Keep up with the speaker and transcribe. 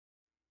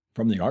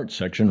From the art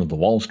section of the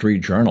Wall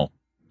Street Journal,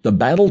 The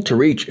Battle to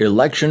Reach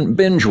Election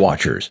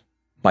Binge-Watchers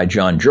by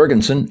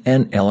Jurgensen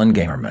and Ellen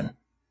Gamerman.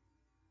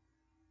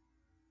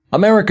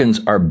 Americans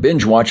are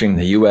binge-watching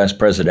the U.S.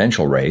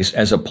 presidential race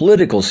as a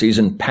political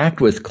season packed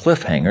with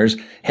cliffhangers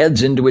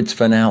heads into its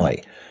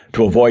finale.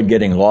 To avoid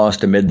getting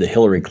lost amid the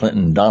Hillary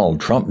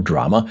Clinton-Donald Trump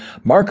drama,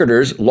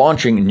 marketers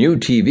launching new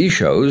TV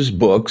shows,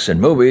 books,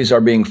 and movies are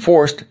being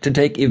forced to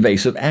take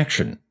evasive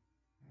action.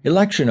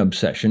 Election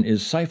obsession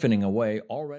is siphoning away already